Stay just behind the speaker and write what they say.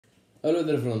Hello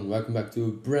there everyone, welcome back to a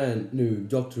brand new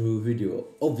Doctor Who video.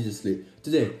 Obviously,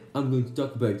 today I'm going to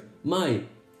talk about my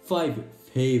 5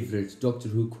 favorite Doctor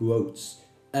Who quotes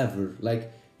ever.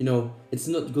 It's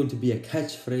not going to be a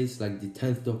catchphrase like the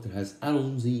 10th Doctor has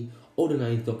Allons-y, or the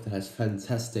 9th Doctor has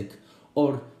fantastic,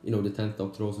 or, the 10th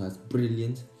Doctor also has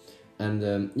brilliant. And,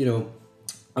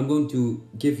 I'm going to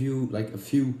give you like a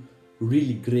few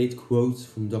really great quotes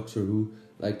from Doctor Who,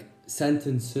 like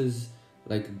sentences,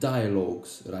 like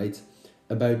dialogues, right,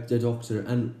 about the Doctor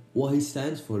and what he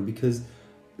stands for, because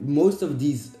most of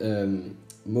these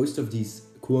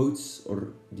quotes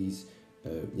or these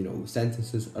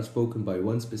sentences are spoken by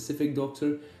one specific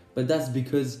Doctor, but that's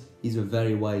because he's a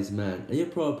very wise man, and you're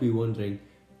probably wondering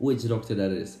which Doctor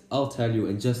that is. I'll tell you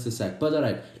in just a sec. But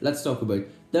alright, let's talk about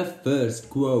the first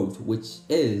quote, which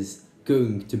is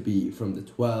going to be from the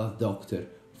 12th Doctor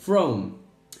from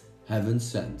Heaven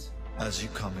Sent. As you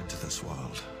come into this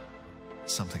world,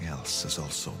 something else is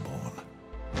also born.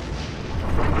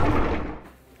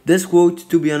 This quote,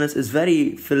 to be honest, is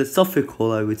very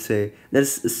philosophical, I would say.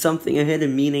 There's something, a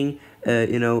hidden meaning,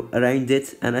 around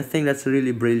it, and I think that's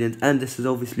really brilliant. And this is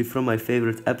obviously from my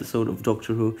favorite episode of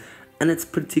Doctor Who, and it's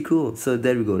pretty cool. So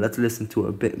there we go, let's listen to it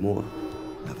a bit more.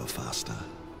 Never faster,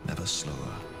 never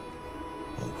slower,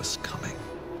 always coming.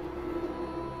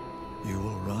 You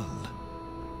will run,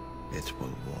 it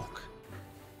will walk.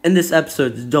 In this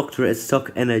episode, the Doctor is stuck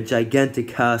in a gigantic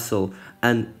castle,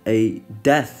 and a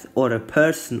death or a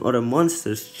person or a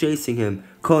monster is chasing him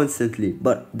constantly,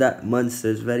 but that monster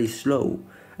is very slow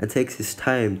and takes his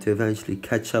time to eventually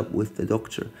catch up with the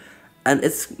Doctor. And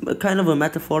it's kind of a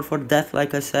metaphor for death,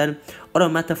 like I said, or a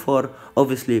metaphor,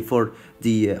 obviously, for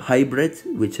the hybrid,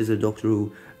 which is a Doctor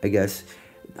Who, I guess,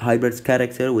 hybrid's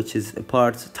character, which is a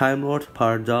part Time Lord,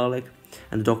 part Dalek,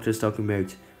 and the Doctor is talking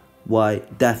about why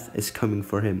death is coming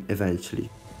for him eventually.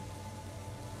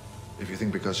 If you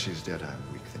think because she's dead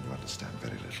I'm weak, then you understand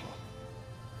very little.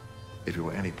 If you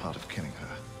were any part of killing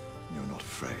her, and you're not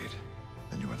afraid,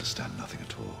 then you understand nothing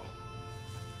at all.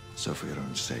 So for your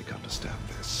own sake, understand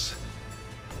this.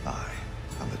 I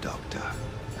am the Doctor.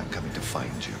 I'm coming to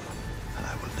find you, and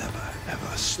I will never,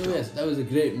 ever stop. So yes, that was a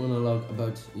great monologue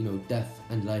about, death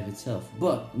and life itself.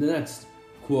 But the next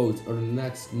quote or the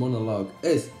next monologue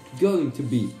is going to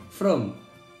be from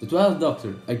the 12th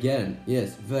Doctor again.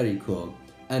 Yes, very cool.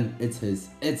 And it's his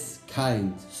It's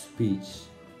Kind speech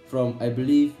from, I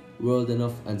believe, World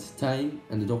Enough and Time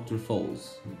and the Doctor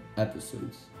Falls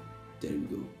episodes. There we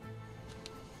go.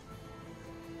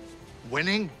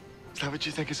 Winning? Is that what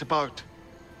you think it's about?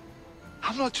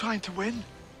 I'm not trying to win.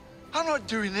 I'm not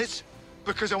doing this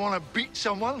because I want to beat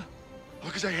someone, or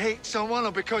because I hate someone,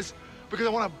 or because I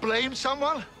want to blame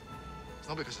someone. It's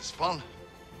not because it's fun.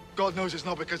 God knows it's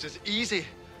not because it's easy.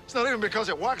 It's not even because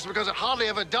it works, because it hardly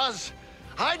ever does.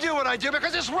 I do what I do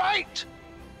because it's right,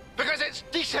 because it's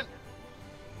decent,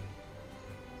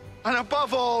 and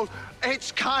above all,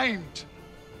 it's kind.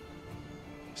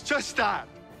 It's just that.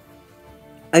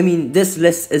 I mean, this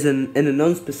list is in a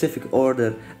non-specific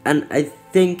order, and I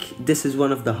think this is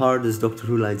one of the hardest Doctor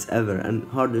Who lines ever, and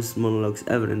hardest monologues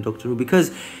ever in Doctor Who,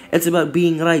 because it's about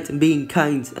being right and being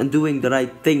kind and doing the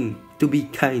right thing to be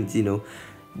kind.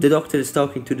 The Doctor is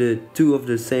talking to the two of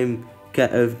the same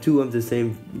characters of the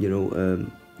same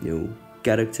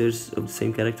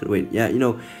character.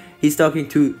 He's talking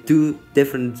to two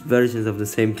different versions of the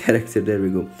same character. There we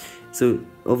go. So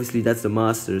obviously that's the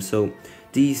Master. So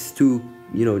these two,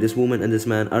 this woman and this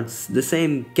man are the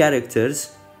same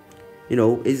characters.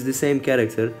 Is the same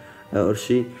character or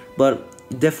she, but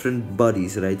different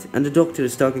bodies, right? And the Doctor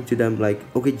is talking to them like,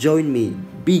 okay, join me,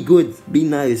 be good, be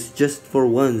nice, just for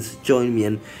once, join me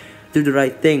and do the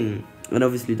right thing. And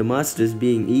obviously the Master is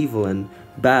being evil and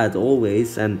bad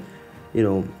always, and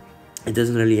it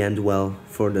doesn't really end well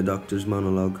for the Doctor's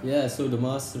monologue. Yeah, so the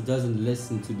Master doesn't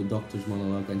listen to the Doctor's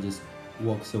monologue and just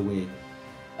walks away.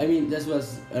 I mean, this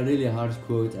was a really hard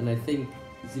quote, and I think,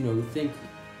 think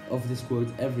of this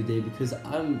quote every day, because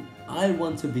I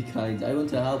want to be kind. I want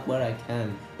to help where I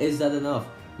can. Is that enough?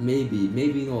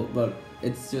 Maybe not, but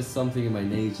it's just something in my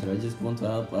nature. I just want to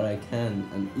help where I can,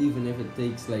 and even if it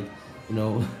takes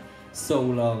so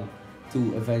long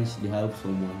to eventually help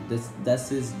someone.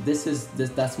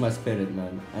 That's my spirit,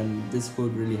 man. And this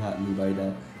quote really had me by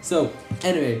that. So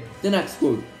anyway, the next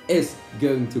quote is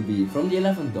going to be from the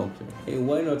 11th Doctor. Hey,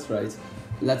 why not, right?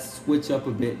 Let's switch up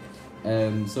a bit.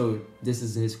 So this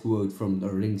is his quote from the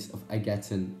Rings of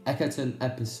Akaton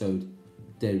episode.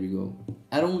 There we go.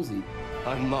 Allons-y.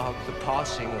 I marked the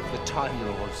passing of the Time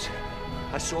Lords.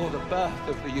 I saw the birth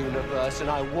of the universe, and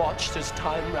I watched as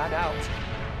time ran out.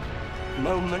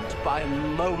 Moment by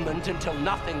moment until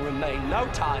nothing remained. No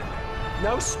time,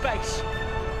 No space.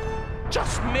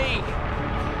 Just me.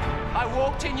 I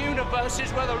walked in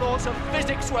universes where the laws of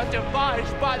physics were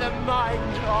devised by the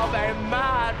mind of a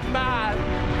madman.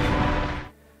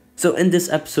 So in this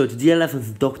episode, the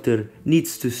 11th Doctor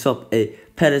needs to stop a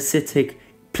parasitic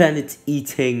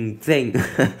planet-eating thing,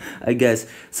 I guess.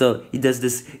 So he does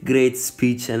this great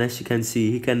speech, and as you can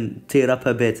see, he can tear up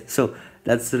a bit. So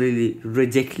that's really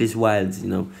ridiculous wild, you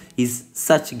know. He's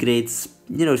such a great,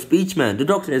 speech man. The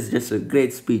Doctor is just a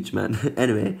great speech man.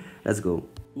 Anyway, let's go.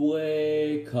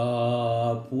 Wake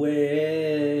up, and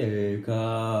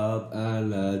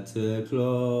let the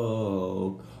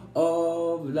cloak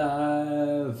of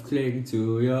life cling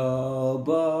to your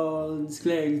bones,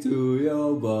 cling to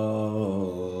your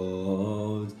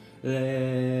bones.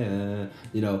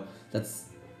 That's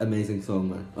amazing song,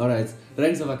 man. Alright,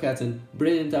 Rings of Akaten,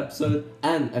 brilliant episode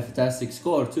and a fantastic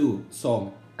score too.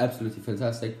 Song, absolutely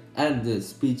fantastic. And the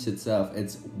speech itself,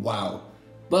 it's wow.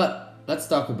 But let's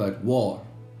talk about war.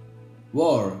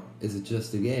 War, is it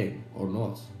just a game or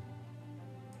not?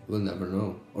 We'll never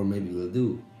know, or maybe we'll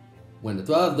do. When the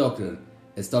 12th Doctor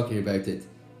is talking about it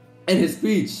in his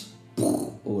speech.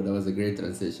 Oh, that was a great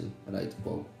transition. Right,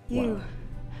 Paul. You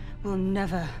will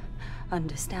never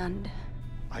understand.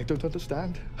 I don't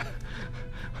understand.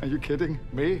 Are you kidding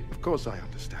me? Of course I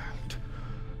understand.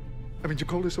 I mean, you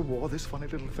call this a war, this funny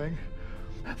little thing?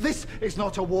 This is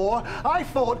not a war. I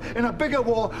fought in a bigger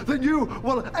war than you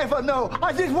will ever know.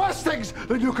 I did worse things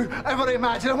than you could ever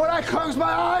imagine. And when I close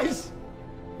my eyes,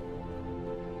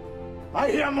 I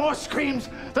hear more screams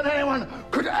than anyone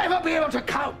could ever be able to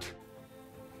count.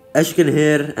 As you can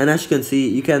hear and as you can see,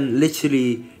 you can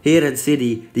literally hear and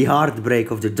see the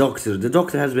heartbreak of the Doctor. The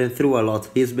Doctor has been through a lot.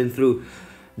 He's been through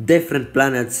different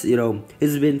planets,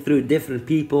 he's been through different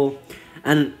people.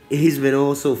 And he's been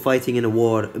also fighting in a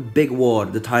war, a big war,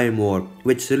 the Time War,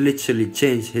 which literally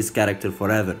changed his character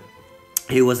forever.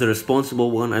 He was the responsible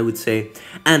one, I would say,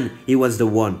 and he was the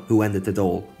one who ended it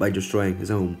all by destroying his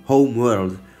own home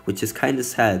world, which is kind of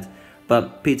sad.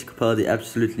 But Peter Capaldi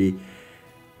absolutely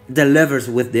delivers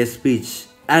with this speech,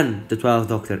 and the 12th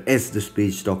Doctor is the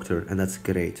speech doctor, and that's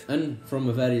great. And from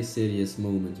a very serious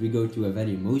moment, we go to a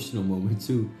very emotional moment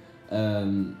too.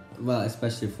 Well,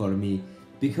 especially for me.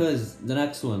 Because the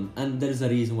next one, and there's a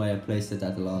reason why I placed it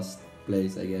at the last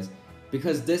place, I guess.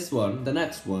 Because this one, the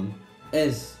next one,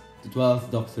 is the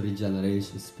 12th Doctor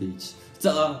regeneration speech.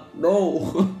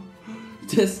 No!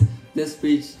 This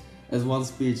speech is one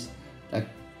speech that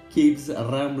keeps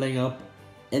rambling up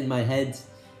in my head.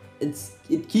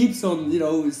 It keeps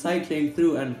on, cycling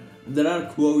through, and there are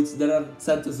quotes, there are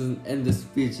sentences in this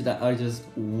speech that are just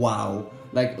wow.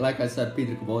 Like I said,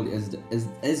 Peter Capaldi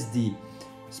is the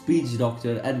speech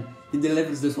doctor, and he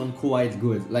delivers this one quite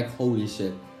good. Like, holy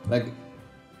shit. Like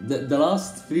the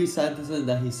last 3 sentences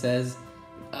that he says,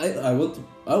 I want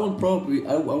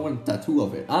a tattoo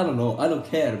of it. I don't know, I don't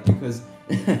care, because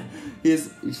he's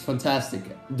fantastic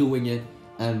doing it,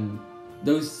 and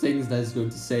those things that he's going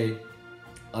to say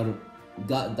are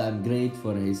goddamn great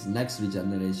for his next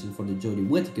regeneration, for the Jodie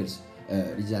Whittaker's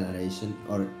regeneration,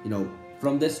 or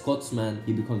from this Scotsman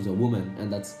he becomes a woman,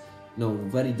 and that's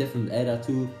very different era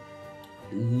too,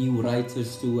 new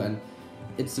writers too, and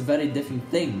it's a very different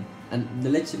thing, and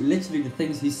literally the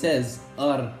things he says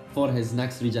are for his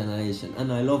next regeneration,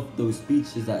 and I love those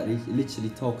speeches that literally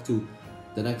talk to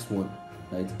the next one,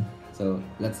 right? So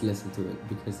let's listen to it,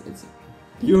 because it's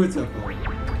beautiful.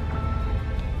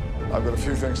 I've got a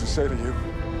few things to say to you.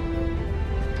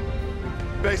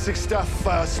 Basic stuff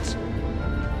first.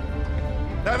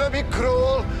 Never be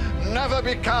cruel, never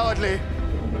be cowardly.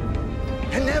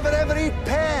 And never ever eat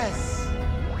pears.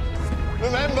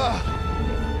 Remember,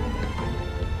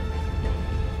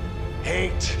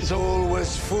 hate is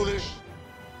always foolish.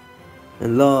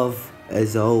 And love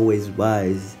is always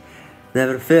wise.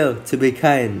 Never fail to be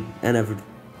kind, and never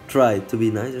try to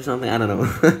be nice or something. I don't know.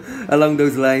 Along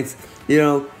those lines,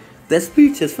 the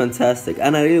speech is fantastic,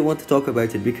 and I really want to talk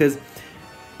about it because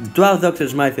the 12th Doctor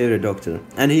is my favorite Doctor,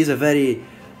 and he's a very,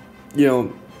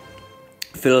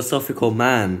 philosophical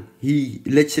man. He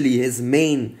literally, his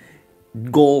main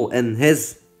goal in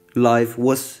his life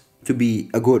was to be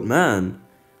a good man,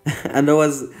 and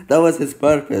that was his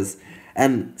purpose.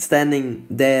 And standing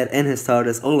there in his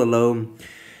TARDIS all alone,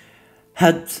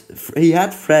 he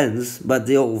had friends, but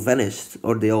they all vanished,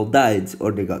 or they all died,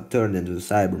 or they got turned into the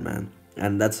Cyberman,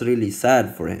 and that's really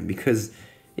sad for him because,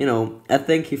 I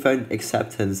think he found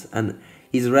acceptance and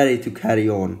he's ready to carry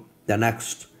on the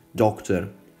next Doctor.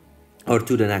 Or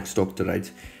to the next Doctor, right?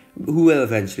 Who will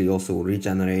eventually also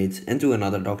regenerate into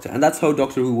another Doctor. And that's how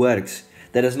Doctor Who works.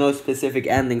 there is no specific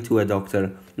ending to a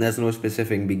Doctor. There's no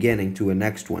specific beginning to a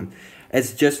next one.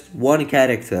 It's just one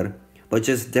character, but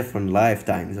just different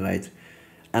lifetimes, right?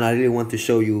 And I really want to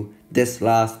show you this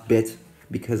last bit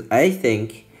because I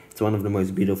think it's one of the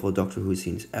most beautiful Doctor Who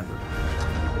scenes ever.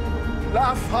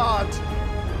 Laugh hard.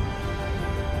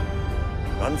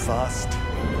 Run fast.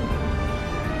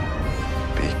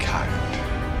 Be kind.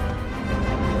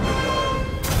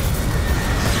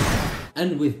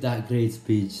 And with that great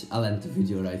speech, I'll end the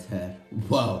video right here.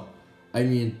 Wow. I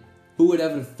mean, who would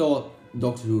ever thought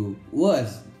Doctor Who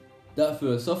was that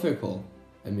philosophical?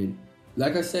 I mean,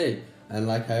 like I say, and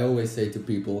like I always say to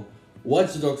people,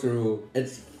 watch Doctor Who,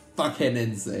 it's fucking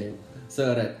insane.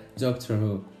 So that Doctor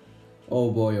Who,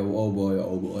 oh boy, oh boy,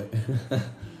 oh boy.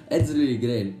 It's really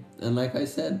great. And like I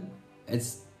said,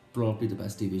 it's probably the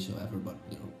best TV show ever, but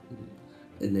you know,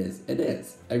 it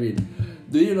is. I mean,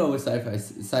 do you know a sci-fi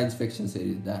science fiction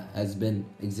series that has been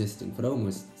existing for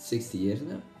almost 60 years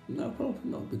now? No,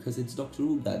 probably not, because it's Doctor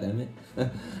Who, goddammit.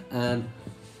 And,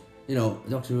 you know,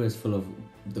 Doctor Who is full of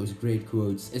those great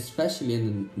quotes, especially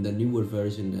in the newer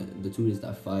version, the Tourist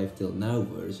F5 till now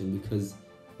version, because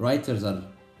writers are,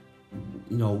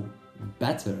 you know,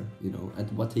 better, you know,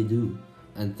 at what they do.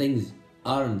 And things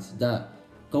aren't that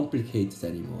complicated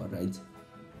anymore, right?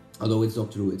 Although it's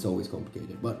Doctor Who, it's always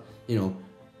complicated. But, you know,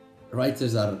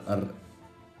 writers are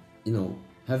you know,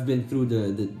 have been through the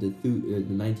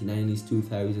 1990s,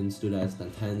 2000s,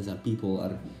 2010s, and people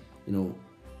are, you know,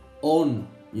 on,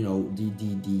 you know,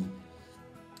 the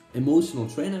emotional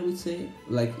train, I would say.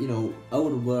 Like, you know,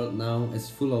 our world now is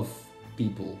full of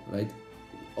people, right?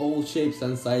 All shapes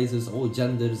and sizes, all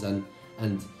genders, and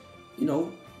you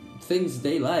know, things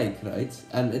they like, right?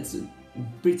 And it's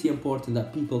pretty important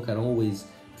that people can always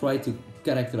try to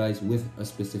characterize with a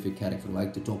specific character,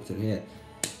 like the Doctor here.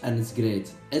 And it's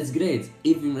great. It's great.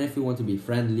 Even if you want to be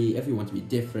friendly, if you want to be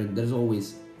different, there's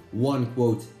always one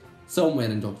quote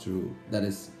somewhere in Doctor Who that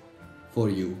is for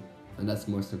you. And that's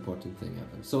the most important thing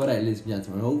ever. So alright, ladies and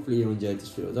gentlemen, hopefully you enjoyed this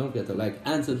video. Don't forget to like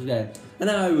and subscribe.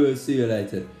 And I will see you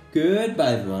later.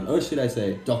 Goodbye everyone. Or should I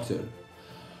say, Doctor,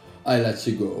 I let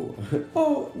you go.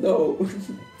 Oh no,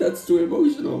 that's too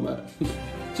emotional, man.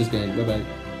 Just kidding. Bye bye.